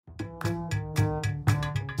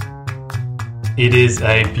It is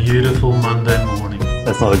a beautiful Monday morning.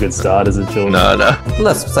 That's not a good start, is it, George? No.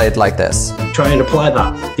 Let's say it like this. Try and apply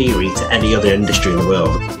that theory to any other industry in the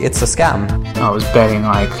world. It's a scam. I was betting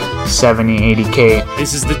like 70, 80K.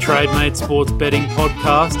 This is the TradeMate Sports Betting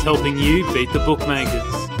Podcast, helping you beat the bookmakers.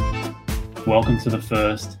 Welcome to the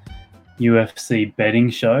first UFC betting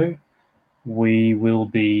show. We will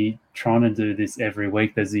be trying to do this every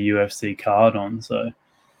week. There's a UFC card on, so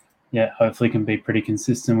yeah, hopefully can be pretty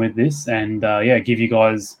consistent with this, and give you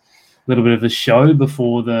guys a little bit of a show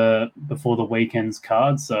before the weekend's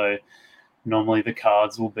card. So normally the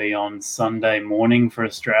cards will be on Sunday morning for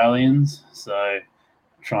Australians, so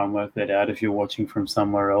try and work that out if you're watching from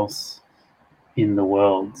somewhere else in the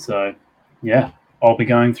world. So yeah, I'll be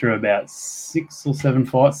going through about 6 or 7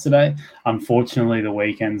 fights today. Unfortunately, the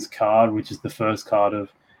weekend's card, which is the first card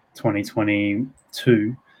of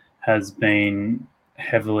 2022, has been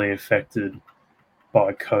heavily affected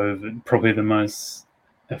by COVID. Probably the most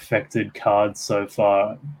affected card so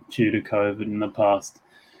far due to COVID in the past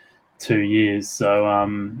 2 years. So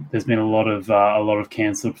there's been a lot of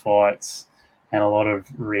cancelled fights and a lot of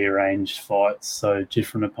rearranged fights. So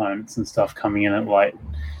different opponents and stuff coming in at late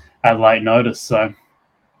notice. So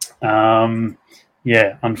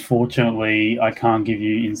unfortunately I can't give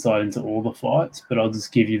you insight into all the fights, but I'll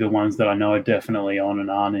just give you the ones that I know are definitely on and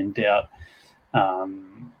aren't in doubt.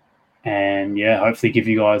 Hopefully give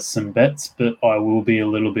you guys some bets, but I will be a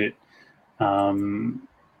little bit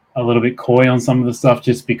coy on some of the stuff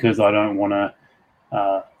just because I don't want to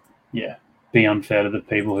be unfair to the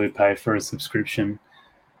people who pay for a subscription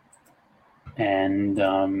and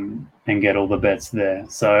get all the bets there.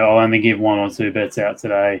 So I'll only give 1 or 2 bets out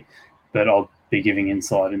today, but I'll be giving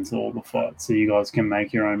insight into all the fights so you guys can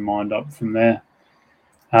make your own mind up from there.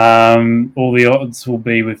 All the odds will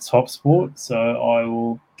be with Top Sport, so I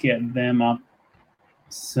will get them up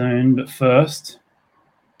soon. But first,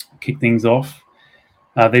 kick things off.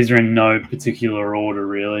 These are in no particular order,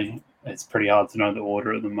 really. It's pretty hard to know the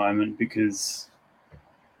order at the moment because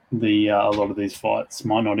a lot of these fights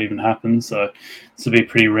might not even happen, so this will be a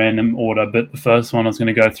pretty random order. But the first one I was going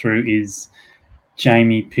to go through is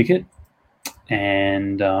Jamie Pickett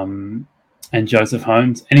and Joseph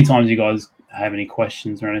Holmes. Anytime you guys have any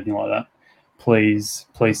questions or anything like that, please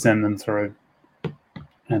send them through,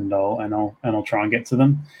 and I'll try and get to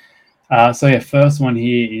them. First one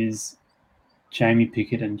here is Jamie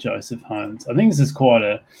Pickett and Joseph Holmes. I think this is quite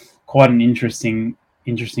an interesting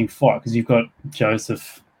fight because you've got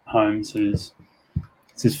Joseph Holmes, it's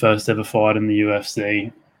his first ever fight in the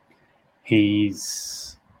UFC. He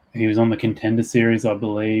was on the Contender Series, I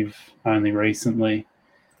believe, only recently.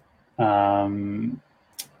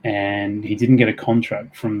 And he didn't get a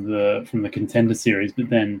contract from the Contender Series, but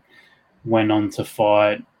then went on to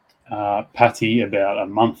fight Patty about a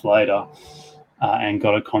month later and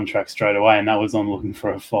got a contract straight away, and that was on Looking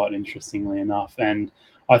for a Fight, interestingly enough. And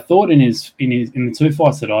I thought in the 2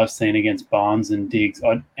 fights that I've seen against Barnes and Diggs,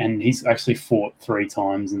 and he's actually fought 3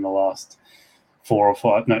 times in the last 4 or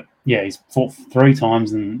 5. No, yeah, he's fought 3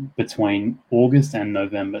 times in between August and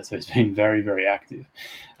November, so he's been very, very active.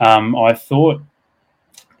 I thought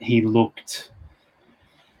he looked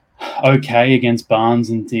okay against Barnes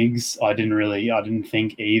and Diggs. I didn't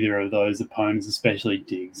think either of those opponents, especially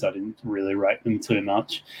Diggs, I didn't really rate them too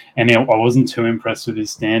much. And I wasn't too impressed with his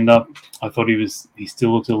stand-up. I thought he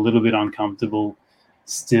still looked a little bit uncomfortable,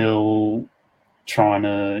 still trying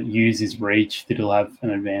to use his reach, that he'll have an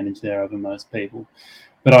advantage there over most people.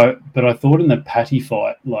 But I thought in the Patty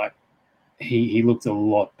fight, he looked a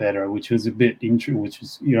lot better, which was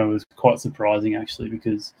was quite surprising actually,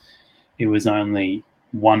 because it was only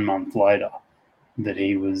 1 month later that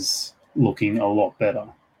he was looking a lot better.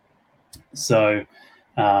 So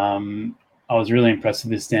I was really impressed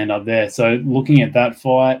with his stand-up there. So looking at that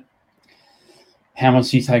fight, how much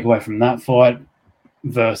do you take away from that fight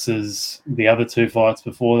versus the other 2 fights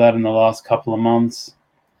before that in the last couple of months?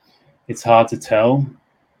 It's hard to tell,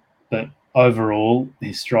 but overall,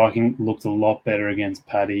 his striking looked a lot better against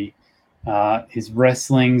Patty. His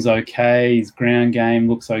wrestling's okay. His ground game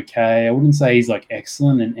looks okay. I wouldn't say he's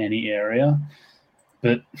excellent in any area,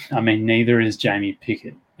 but I mean, neither is Jamie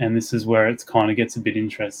Pickett. And this is where it kind of gets a bit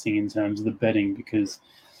interesting in terms of the betting, because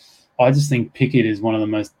I just think Pickett is one of the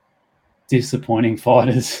most disappointing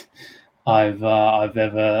fighters I've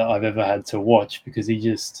ever had to watch, because he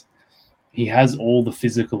has all the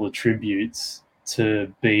physical attributes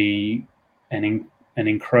to be an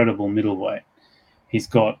incredible middleweight. He's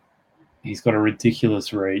got a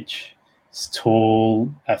ridiculous reach. He's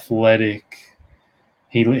tall, athletic.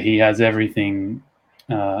 He has everything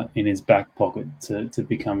in his back pocket to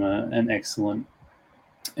become an excellent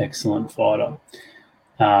excellent fighter.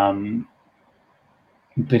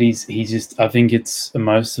 But he just, I think it's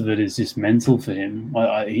most of it is just mental for him.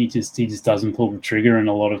 He just doesn't pull the trigger in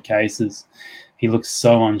a lot of cases. He looks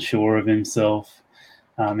so unsure of himself.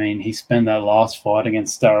 I mean, he spent that last fight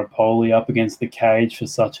against Staropoli up against the cage for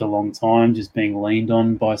such a long time, just being leaned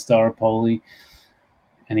on by Staropoli,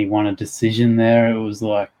 and he won a decision there. It was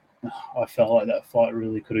like, I felt like that fight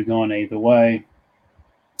really could have gone either way.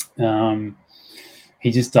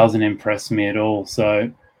 He just doesn't impress me at all.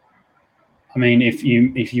 So, I mean, if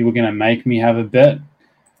you were going to make me have a bet,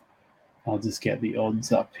 I'll just get the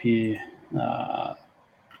odds up here.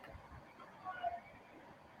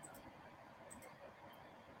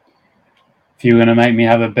 If you were going to make me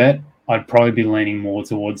have a bet, I'd probably be leaning more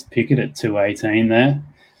towards Pickett at 218 there.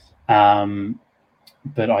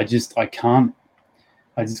 But I couldn't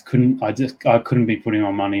be putting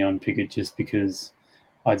my money on Pickett just because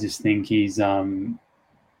I just think he's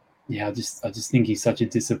I just think he's such a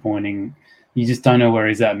disappointing. You just don't know where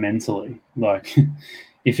he's at mentally. Like,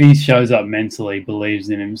 if he shows up mentally,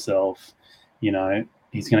 believes in himself, you know,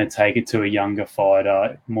 he's going to take it to a younger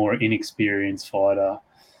fighter, more inexperienced fighter.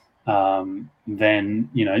 Then,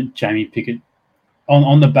 you know, Jamie Pickett,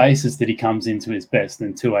 on the basis that he comes into his best,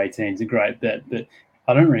 then 218 is a great bet. But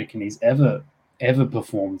I don't reckon he's ever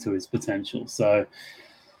performed to his potential. So,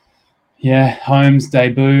 yeah, Holmes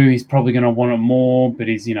debut, he's probably going to want it more, but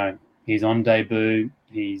he's on debut.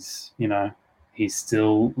 He's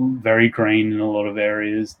still very green in a lot of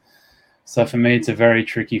areas. So for me, it's a very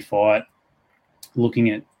tricky fight.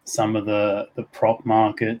 Looking at some of the prop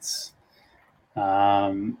markets,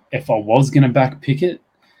 if I was going to back Pickett,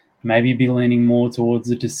 maybe be leaning more towards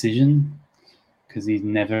a decision because he's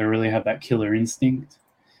never really had that killer instinct.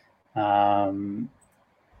 If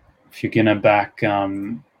you're going to back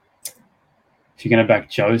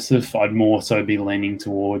Joseph, I'd more so be leaning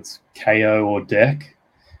towards KO or Deck,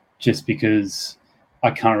 just because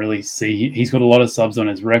I can't really see. He's got a lot of subs on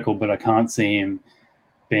his record, but I can't see him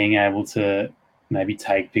being able to maybe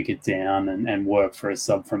take Pickett down and work for a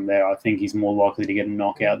sub from there. I think he's more likely to get a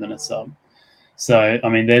knockout than a sub. So, I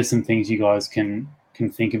mean, there's some things you guys can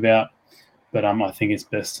think about, but I think it's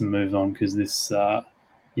best to move on because this,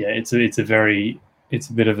 it's a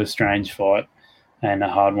bit of a strange fight and a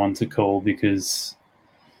hard one to call because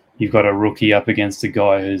you've got a rookie up against a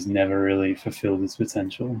guy who's never really fulfilled his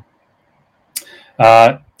potential.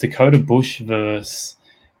 Dakota Bush versus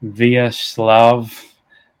Vyacheslav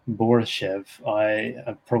Borashev. I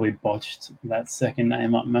have probably botched that second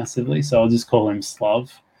name up massively, so I'll just call him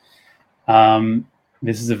Slav.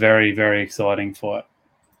 This is a very, very exciting fight.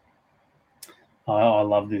 I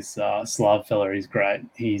love this Slav fella. He's great.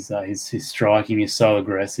 His striking is so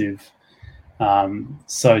aggressive,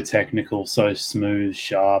 so technical, so smooth,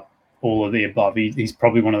 sharp, all of the above. He's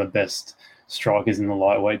probably one of the best strikers in the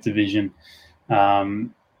lightweight division.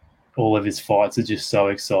 All of his fights are just so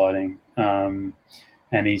exciting. And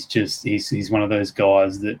he's one of those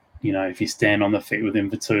guys that, you know, if you stand on the feet with him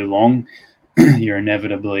for too long, you're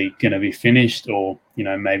inevitably going to be finished, or, you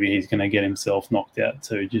know, maybe he's going to get himself knocked out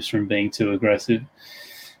too, just from being too aggressive.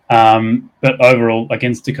 But overall,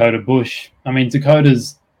 against Dakota Bush, I mean,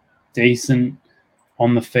 Dakota's decent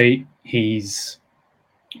on the feet. He's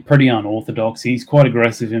pretty unorthodox. He's quite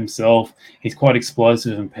aggressive himself. He's quite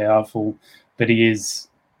explosive and powerful, but he is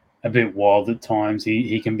a bit wild at times.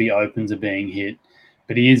 He can be open to being hit,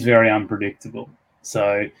 but he is very unpredictable.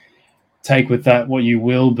 So take with that what you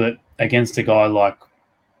will, but against a guy like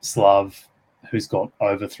Slav, who's got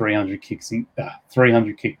over 300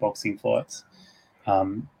 kickboxing fights,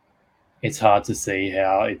 it's hard to see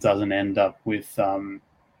how it doesn't end up with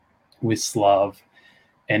Slav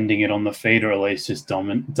ending it on the feet, or at least just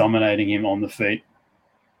dominating him on the feet.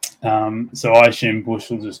 So I assume Bush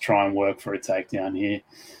will just try and work for a takedown here.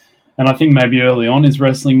 And I think maybe early on his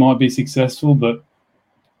wrestling might be successful, but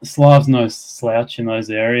Slav's no slouch in those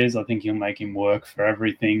areas. I think he'll make him work for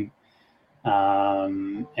everything.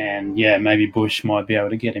 And yeah, maybe Bush might be able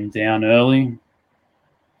to get him down early.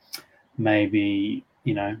 Maybe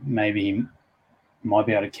he might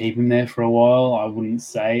be able to keep him there for a while. I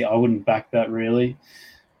wouldn't back that really.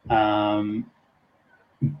 But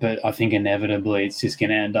I think inevitably it's just going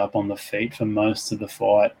to end up on the feet for most of the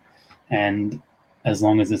fight. And as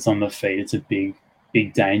long as it's on the feet, it's a big,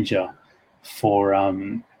 big danger for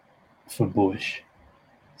Bush.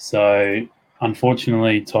 So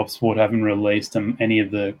unfortunately, TopSport haven't released any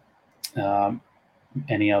other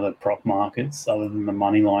prop markets other than the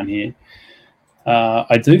money line here.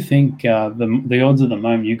 I do think the odds at the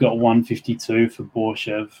moment, you've got 152 for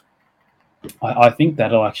Borshev. I think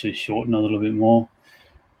that'll actually shorten a little bit more.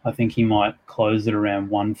 I think he might close it around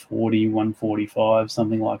 140, 145,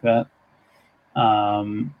 something like that.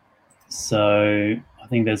 So I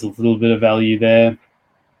think there's a little bit of value there.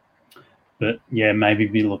 But yeah, maybe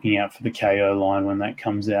be looking out for the KO line when that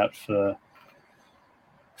comes out for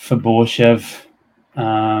Borshev.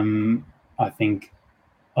 I think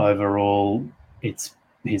overall it's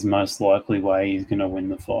his most likely way he's going to win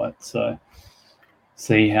the fight. So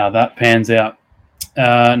see how that pans out.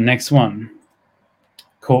 Next one,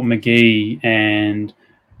 Court McGee and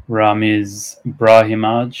Ramiz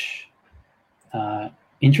Brahimaj.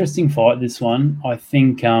 Interesting fight, this one. I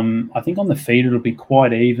think on the feet it'll be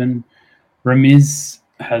quite even. Ramiz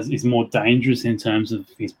is more dangerous in terms of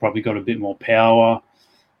he's probably got a bit more power,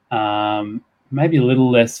 maybe a little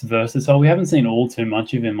less versatile. We haven't seen all too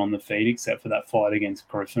much of him on the feet except for that fight against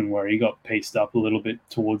Griffin where he got pieced up a little bit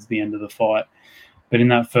towards the end of the fight. But in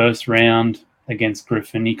that first round against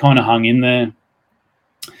Griffin, he kind of hung in there,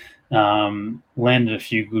 landed a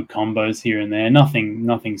few good combos here and there.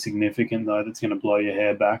 Nothing significant, though, that's going to blow your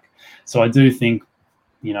hair back. So I do think,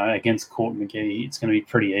 against Court McGee, it's going to be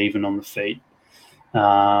pretty even on the feet.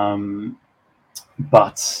 But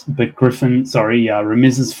Griffin,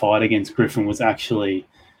 Ramiz's fight against Griffin was actually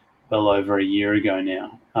well over a year ago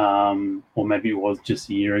now, or maybe it was just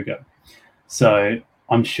a year ago. So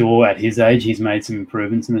I'm sure at his age he's made some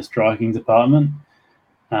improvements in the striking department.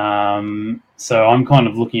 So I'm kind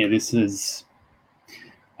of looking at this as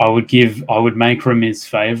I would make Ramiz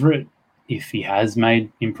favourite if he has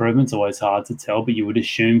made improvements. Always hard to tell, but you would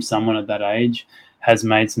assume someone at that age has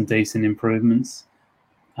made some decent improvements,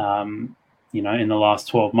 in the last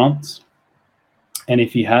 12 months. And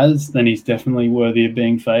if he has, then he's definitely worthy of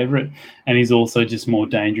being favourite. And he's also just more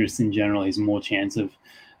dangerous in general. He's more chance of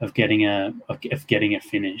getting a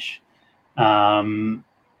finish. McGee,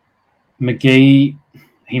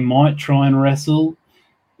 he might try and wrestle,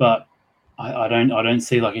 but I don't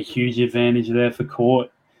see like a huge advantage there for Court.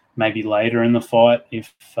 Maybe later in the fight,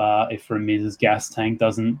 if Ramiz's gas tank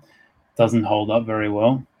doesn't hold up very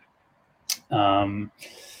well.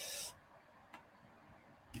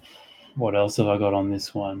 What else have I got on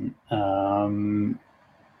this one? And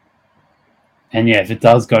yeah, if it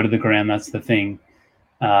does go to the ground, that's the thing.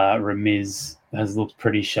 Ramiz has looked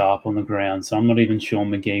pretty sharp on the ground, so I'm not even sure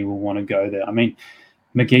McGee will want to go there. I mean,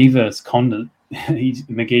 McGee versus Condit,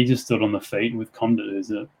 McGee just stood on the feet with Condit,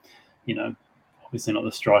 who's obviously not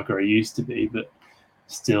the striker he used to be, but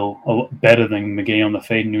still a lot better than McGee on the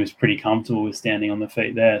feet, and he was pretty comfortable with standing on the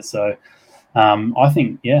feet there. So I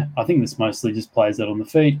think this mostly just plays out on the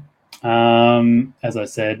feet. As I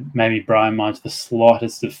said, maybe Brahimaj, the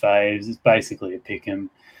slightest of faves. It's basically a pick 'em.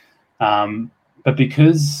 But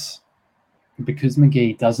because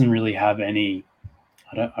McGee doesn't really have any,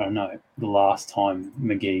 I don't know, the last time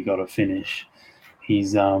McGee got a finish,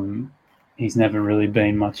 he's never really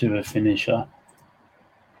been much of a finisher.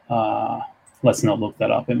 Let's not look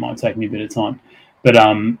that up. It might take me a bit of time. But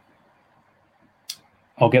I'll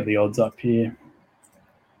get the odds up here.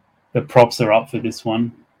 The props are up for this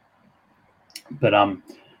one. But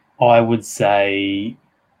I would say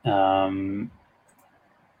the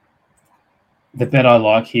bet I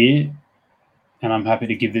like here, and I'm happy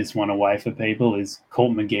to give this one away for people, is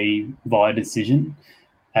Court McGee via decision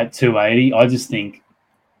at 280. I just think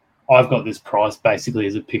I've got this price basically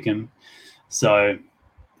as a pick 'em. So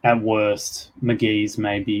at worst, McGee's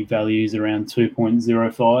maybe values around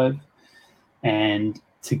 2.05. And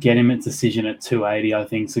to get him at decision at 280, I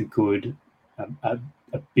think is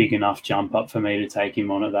a big enough jump up for me to take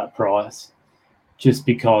him on at that price, just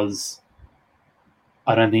because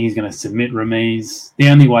I don't think he's going to submit Ramiz. The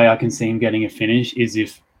only way I can see him getting a finish is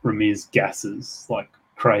if Ramiz gasses, like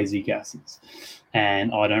crazy gasses.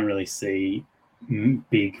 And I don't really see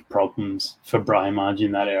big problems for Brahimaj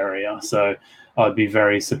in that area. So I'd be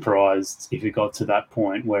very surprised if it got to that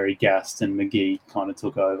point where he gassed and McGee kind of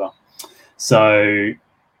took over. So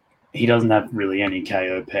he doesn't have really any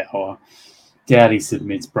KO power. Doubt he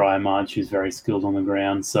submits Brahimaj, who's very skilled on the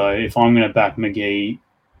ground. So if I'm going to back McGee,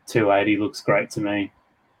 280 looks great to me.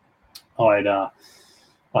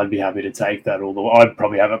 I'd be happy to take that. Although I'd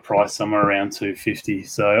probably have it priced somewhere around 250.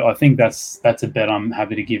 So I think that's a bet I'm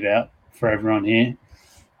happy to give out for everyone here.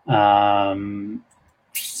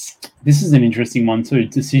 This is an interesting one too.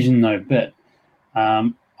 Decision, no bet.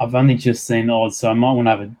 I've only just seen the odds, so I might want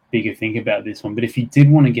to have a bigger think about this one. But if you did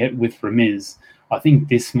want to get with Ramiz, I think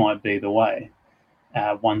this might be the way.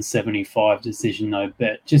 175 decision, no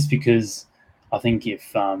bet. Just because I think he's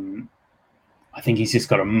just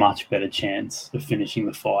got a much better chance of finishing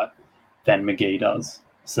the fight than McGee does.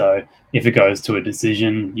 So if it goes to a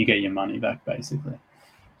decision, you get your money back basically.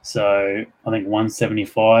 So I think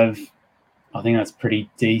 175. I think that's pretty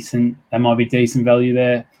decent. That might be decent value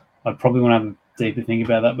there. I'd probably want to have a deeper think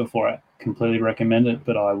about that before I completely recommend it.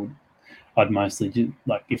 But I'd mostly just,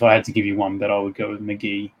 like, if I had to give you one bet, I would go with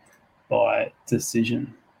McGee by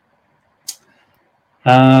decision.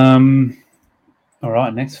 All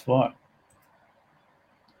right, next fight.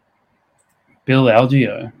 Bill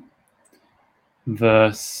Algeo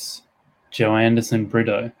versus Joe Anderson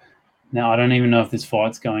Brito. Now, I don't even know if this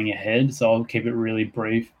fight's going ahead, so I'll keep it really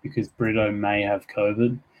brief because Brito may have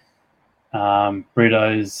COVID.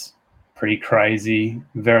 Brito's pretty crazy,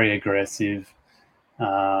 very aggressive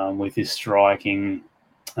with his striking,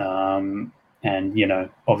 and,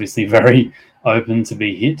 obviously very open to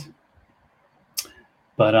be hit.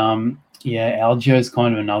 But, Algeo's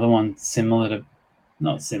kind of another one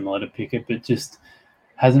not similar to Pickett, but just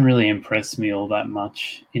hasn't really impressed me all that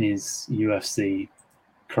much in his UFC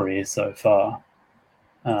career so far.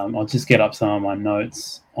 I'll just get up some of my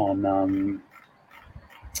notes on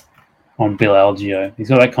Bill Algeo. He's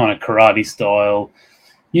got that kind of karate style,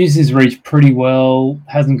 uses his reach pretty well,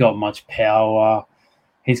 hasn't got much power.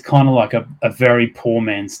 He's kind of like a very poor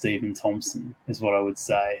man Stephen Thompson is what I would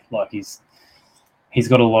say. Like he's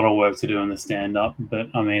got a lot of work to do in the stand-up, but,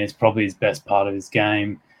 I mean, it's probably his best part of his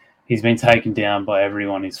game. He's been taken down by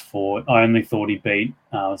everyone he's fought. I only thought he beat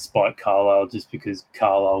Spike Carlisle just because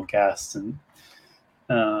Carlisle gassed. And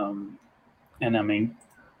I mean,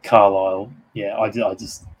 Carlisle, I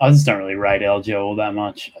just don't really rate Algeo all that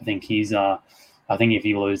much. I think I think if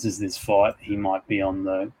he loses this fight, he might be on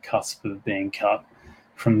the cusp of being cut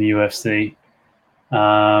from the UFC.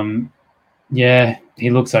 He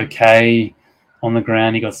looks okay on the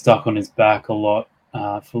ground. He got stuck on his back a lot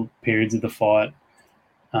for periods of the fight.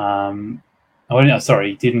 He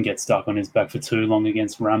didn't get stuck on his back for too long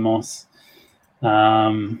against Ramos.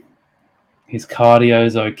 His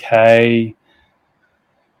cardio's okay.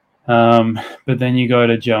 But then you go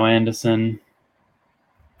to Joe Anderson,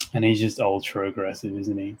 and he's just ultra aggressive,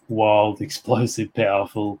 isn't he? Wild, explosive,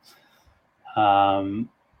 powerful.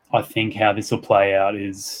 I think how this will play out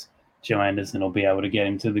is Joe Anderson will be able to get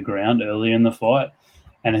him to the ground early in the fight,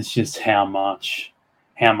 and it's just how much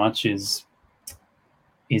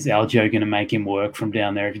is Algeo going to make him work from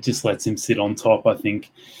down there? If he just lets him sit on top, I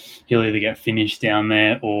think he'll either get finished down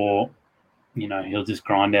there or, he'll just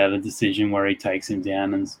grind out a decision where he takes him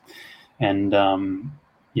down and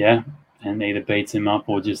either beats him up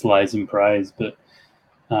or just lays him praise. But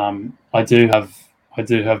I do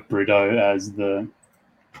have Brito as the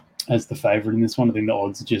favourite in this one. I think the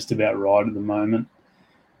odds are just about right at the moment.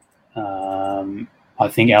 I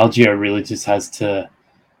think Algeo really just has to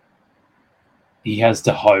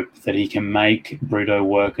hope that he can make Brito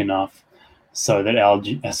work enough so that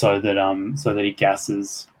he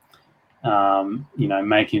gasses,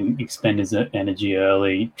 make him expend his energy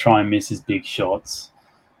early, try and miss his big shots,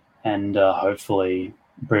 and hopefully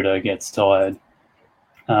Brito gets tired.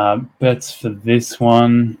 Bets for this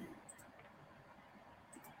one.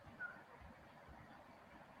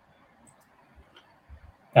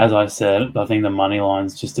 As I said, I think the money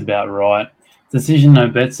line's just about right. Decision no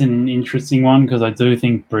bet's an interesting one because I do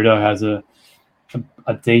think Brito has a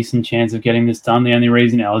decent chance of getting this done. The only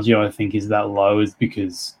reason Algeo I think is that low is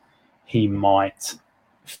because he might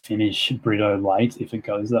finish Brito late if it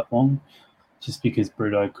goes that long, just because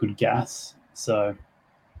Brito could gas. So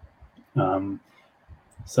I'll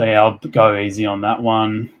go easy on that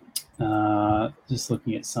one. Just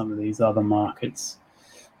looking at some of these other markets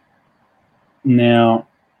now.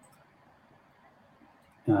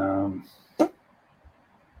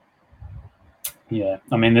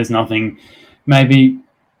 I mean, there's nothing. Maybe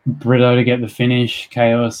Brito to get the finish,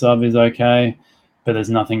 KO or sub is okay, but there's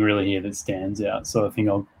nothing really here that stands out. So I think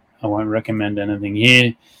I won't recommend anything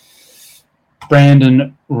here.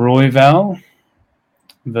 Brandon Royval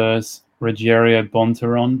versus Rogerio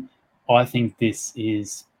Bontorin. I think this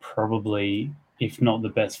is probably, if not the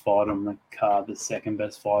best fight on the card, the second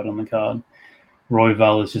best fight on the card.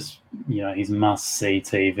 Royval is just, he's must-see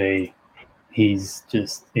TV. He's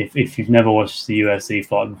just, if you've never watched the UFC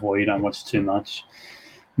fight before, you don't watch too much,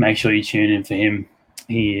 make sure you tune in for him.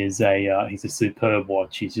 He's a superb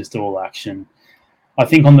watch. He's just all action. I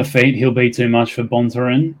think on the feet, he'll be too much for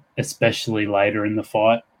Bontorin, especially later in the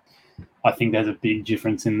fight. I think there's a big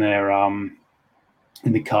difference in their in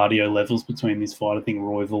the cardio levels between this fight. I think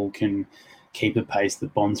Royval can keep a pace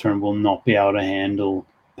that Bontorin will not be able to handle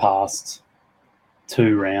past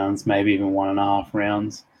 2 rounds, maybe even 1.5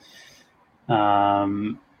 rounds.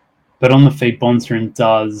 But on the feet,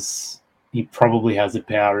 Bontorin he probably has a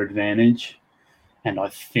power advantage. And I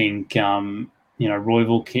think,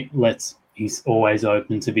 Royval he's always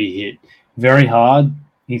open to be hit. Very hard.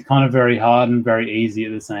 He's kind of very hard and very easy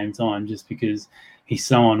at the same time, just because he's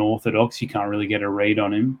so unorthodox. You can't really get a read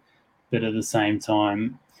on him. But at the same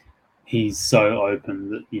time, he's so open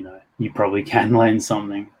that, you probably can land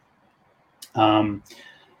something.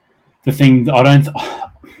 The thing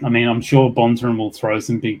I'm sure Bontorin will throw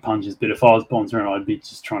some big punches, but if I was Bontorin, I'd be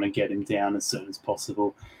just trying to get him down as soon as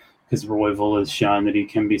possible, because Royval has shown that he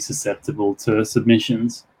can be susceptible to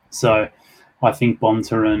submissions. So I think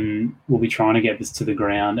Bontorin will be trying to get this to the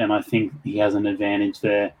ground, and I think he has an advantage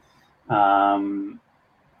there.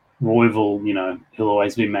 Royval, he'll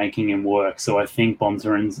always be making him work. So I think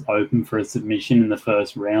Bontorin's open for a submission in the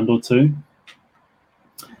first round or two.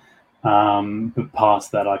 But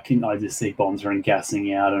past that, I just see Bontorin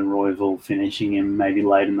gassing out and Royval finishing him maybe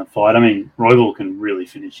late in the fight. I mean, Royval can really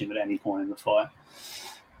finish him at any point in the fight.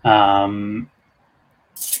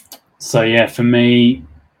 So yeah, for me,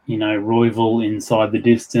 Royval inside the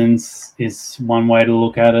distance is one way to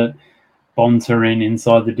look at it. Bontorin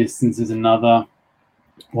inside the distance is another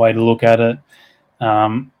way to look at it,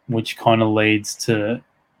 which kind of leads to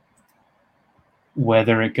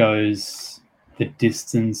whether it goes the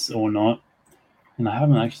distance or not. And I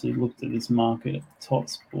haven't actually looked at this market at Top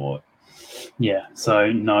Sport. Yeah, so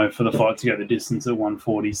no, for the fight to go the distance at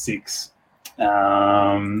 146.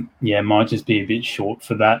 Might just be a bit short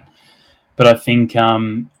for that. But I think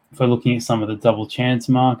if we're looking at some of the double chance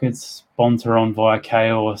markets, Bontorin via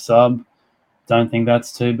KO or sub, don't think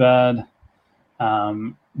that's too bad.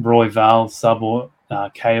 Royval sub or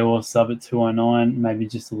KO or sub at 209, maybe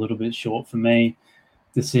just a little bit short for me.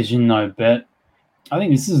 Decision, no bet. I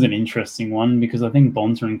think this is an interesting one because I think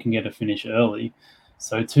Bontorin can get a finish early.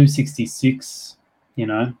 So 266,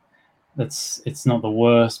 it's not the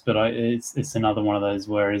worst, but it's another one of those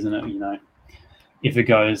where, isn't it? If it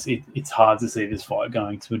goes, it's hard to see this fight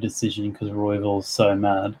going to a decision because Royval's so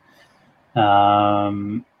mad.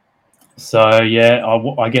 I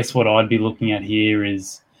guess what I'd be looking at here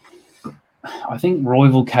is, I think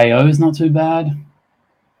Royval KO is not too bad.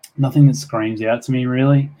 Nothing that screams out to me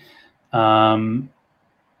really. I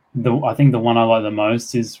think the one I like the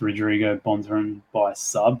most is Rodrigo Bontorin by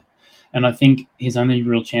sub, and I think his only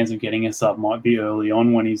real chance of getting a sub might be early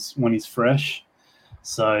on when he's fresh.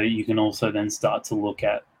 So you can also then start to look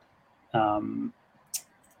at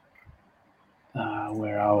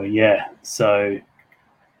where are we? Yeah, so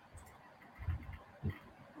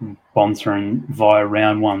Bontorin via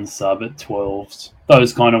round one sub at 12s.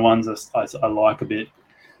 Those kind of ones I like a bit.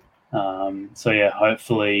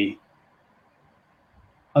 Hopefully,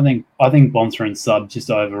 I think Bontorin sub just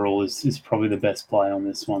overall is probably the best play on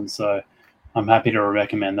this one. So I'm happy to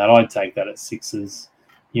recommend that. I'd take that at 6s.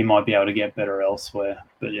 You might be able to get better elsewhere,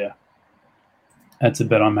 but yeah, that's a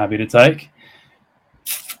bet I'm happy to take.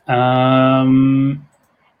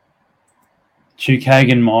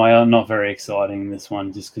 Chookagian Maia, not very exciting this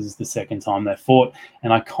one, just because it's the second time they fought,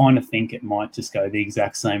 and I kind of think it might just go the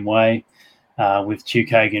exact same way, with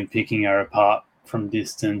Chookagian picking her apart from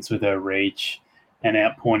distance with her reach and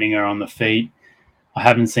outpointing her on the feet. I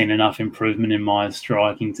haven't seen enough improvement in Maia's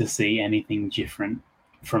striking to see anything different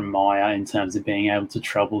from Maia in terms of being able to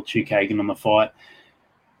trouble Chookagian on the fight.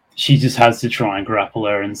 She just has to try and grapple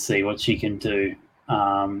her and see what she can do.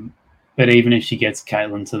 But even if she gets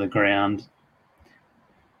Caitlin to the ground,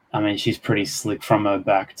 I mean, she's pretty slick from her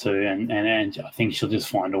back too, and I think she'll just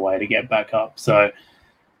find a way to get back up. So,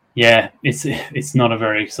 yeah, it's not a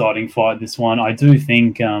very exciting fight, this one. I do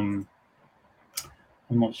think, I'm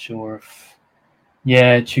not sure if,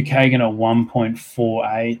 Chookagian at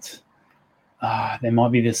 1.48. There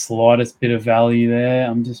might be the slightest bit of value there.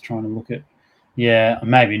 I'm just trying to look at,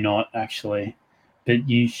 maybe not actually, but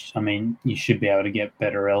you should be able to get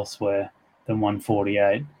better elsewhere than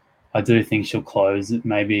 148. I do think she'll close it,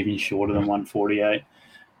 maybe even shorter than 148.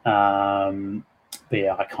 But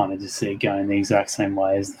yeah, I kind of just see it going the exact same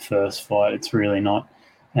way as the first fight. It's really not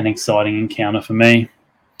an exciting encounter for me.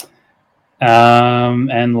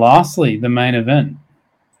 And lastly, the main event.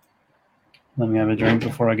 Let me have a drink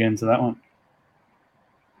before I get into that one.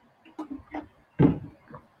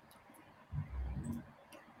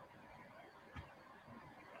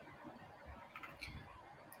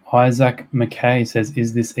 Isaac McKay says,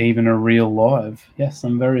 is this even a real live? Yes,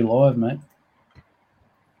 I'm very live, mate.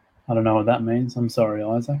 I don't know what that means. I'm sorry,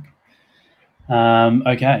 Isaac.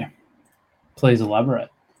 Okay. Please elaborate.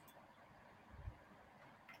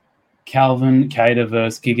 Calvin Kattar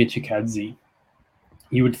versus Giga Chikadze.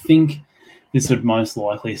 You would think this would most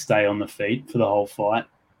likely stay on the feet for the whole fight.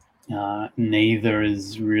 Neither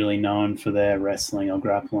is really known for their wrestling or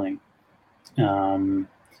grappling. Giga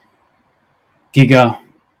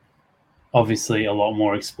obviously a lot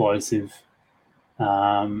more explosive.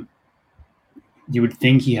 You would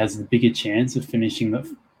think he has the bigger chance of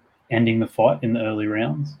ending the fight in the early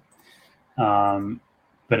rounds.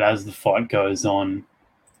 But as the fight goes on,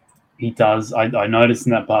 he does. I noticed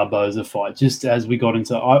in that Barboza fight, just as we got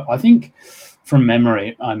into, I think from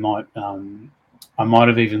memory, I might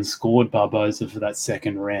have even scored Barboza for that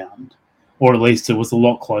second round, or at least it was a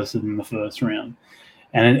lot closer than the first round.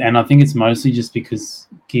 And I think it's mostly just because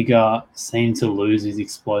Giga seemed to lose his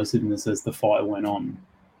explosiveness as the fight went on,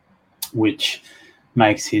 which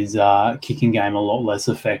makes his kicking game a lot less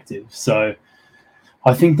effective. So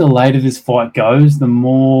I think the later this fight goes, the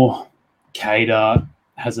more Kattar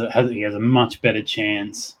has a much better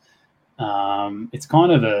chance. It's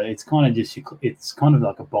kind of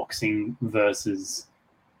like a boxing versus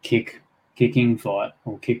kicking fight,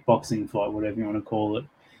 or kickboxing fight, whatever you want to call it.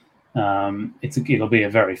 It'll be a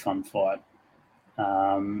very fun fight.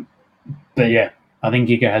 But yeah, I think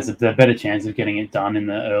Giga has a better chance of getting it done in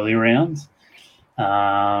the early rounds.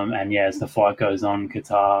 And yeah, as the fight goes on,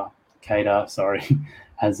 Kattar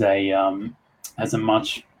has a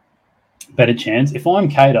much better chance. If I'm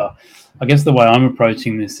Kattar, I guess the way I'm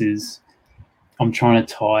approaching this is I'm trying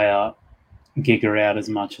to tire Giga out as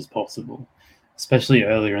much as possible, especially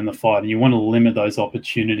earlier in the fight. And you want to limit those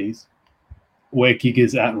opportunities where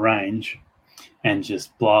Giga's at range and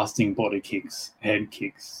just blasting body kicks, head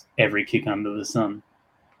kicks, every kick under the sun.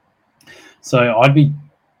 So I'd be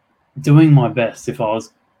doing my best if I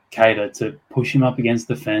was Kattar to push him up against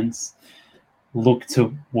the fence, look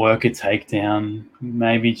to work a takedown,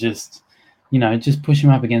 maybe just push him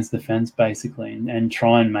up against the fence basically, and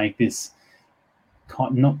try and make this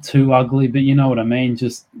not too ugly, but you know what I mean,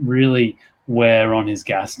 just really wear on his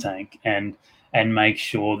gas tank and make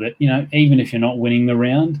sure that, even if you're not winning the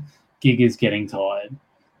round, Giga's getting tired,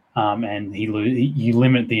 and you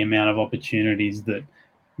limit the amount of opportunities that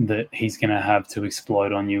he's going to have to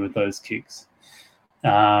explode on you with those kicks.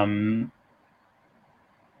 And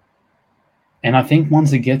I think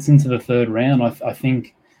once it gets into the third round, I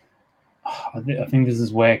think this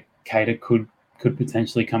is where Kattar could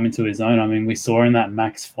potentially come into his own. I mean, we saw in that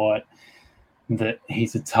Max fight that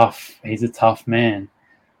he's a tough man.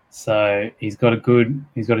 So he's got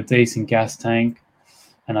a decent gas tank,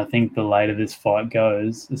 and I think the later this fight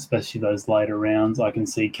goes, especially those later rounds, I can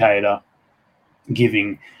see Kattar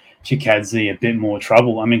giving Chikadze a bit more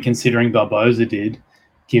trouble. I mean, considering Barboza did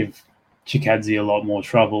give Chikadze a lot more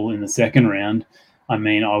trouble in the second round, I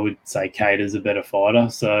mean, I would say Kattar's a better fighter,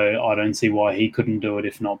 so I don't see why he couldn't do it,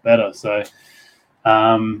 if not better. So,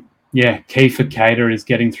 key for Kattar is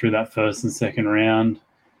getting through that first and second round,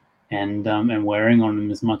 and wearing on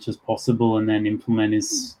him as much as possible, and then implement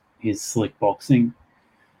his slick boxing.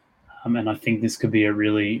 And I think this could be a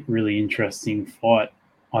really, really interesting fight.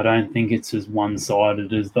 I don't think it's as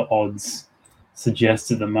one-sided as the odds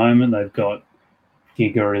suggest at the moment. They've got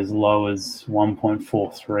Giga as low as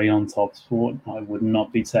 1.43 on TopSport. I would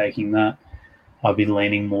not be taking that. I'd be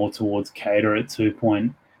leaning more towards Kattar at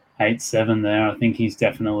 2.87 there. I think he's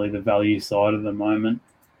definitely the value side at the moment.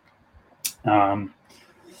 I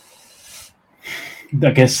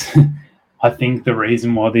guess I think the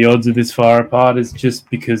reason why the odds are this far apart is just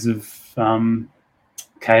because of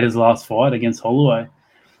Kattar's last fight against Holloway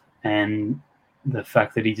and the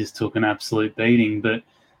fact that he just took an absolute beating. But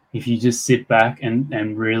if you just sit back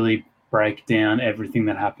and really break down everything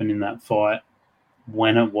that happened in that fight,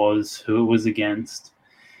 when it was, who it was against,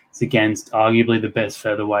 it's against arguably the best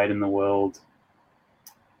featherweight in the world.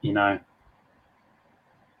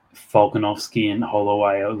 Volkanovski and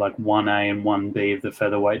Holloway are like 1A and 1B of the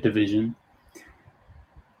featherweight division.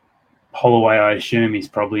 Holloway, I assume, he's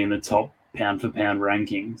probably in the top pound-for-pound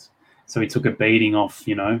rankings. So he took a beating off,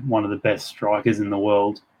 one of the best strikers in the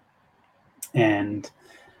world. And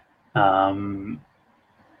that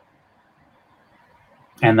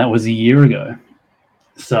was a year ago.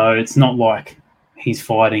 So it's not like he's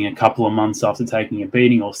fighting a couple of months after taking a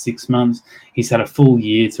beating, or 6 months. He's had a full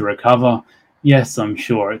year to recover. Yes, I'm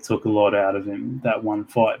sure it took a lot out of him, that one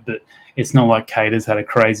fight, but it's not like Kattar's had a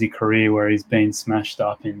crazy career where he's been smashed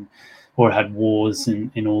up or had wars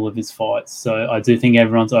in all of his fights. So I do think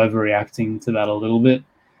everyone's overreacting to that a little bit.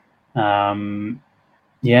 Kattar,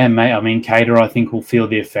 I think, will feel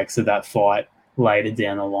the effects of that fight later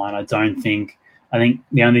down the line. I think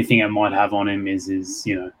the only thing it might have on him is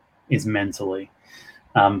mentally.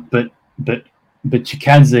 But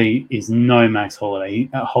Chikadze is no Max Holloway.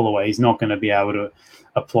 He's not going to be able to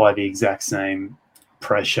apply the exact same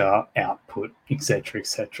pressure, output,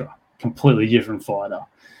 etc. Completely different fighter.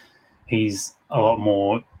 He's a lot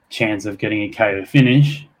more chance of getting a KO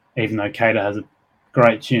finish, even though Kattar has a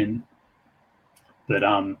great chin.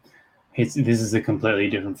 But this is a completely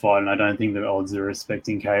different fight, and I don't think the odds are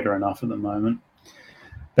respecting Cater enough at the moment.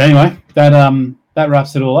 But anyway, that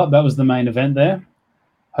wraps it all up. That was the main event there.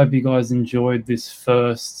 Hope you guys enjoyed this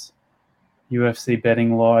first UFC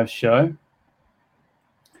Betting Live show.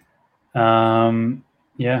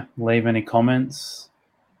 Leave any comments.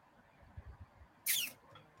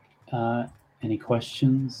 Any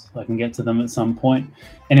questions? I can get to them at some point.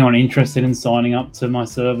 Anyone interested in signing up to my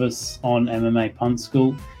service on MMA Punt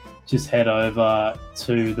School, just head over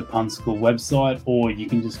to the Punt School website, or you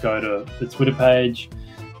can just go to the Twitter page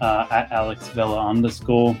at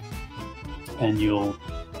AlexVella_, and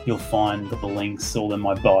you'll find the links all in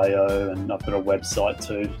my bio, and I've got a website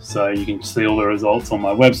too, so you can see all the results on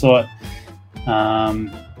my website.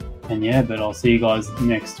 But I'll see you guys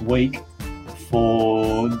next week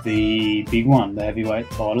for the big one, the heavyweight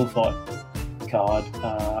title fight card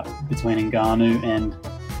between Ngannou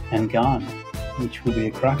and Gane, which will be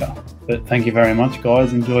a cracker. But thank you very much,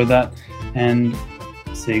 guys. Enjoyed that, and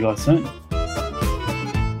see you guys soon.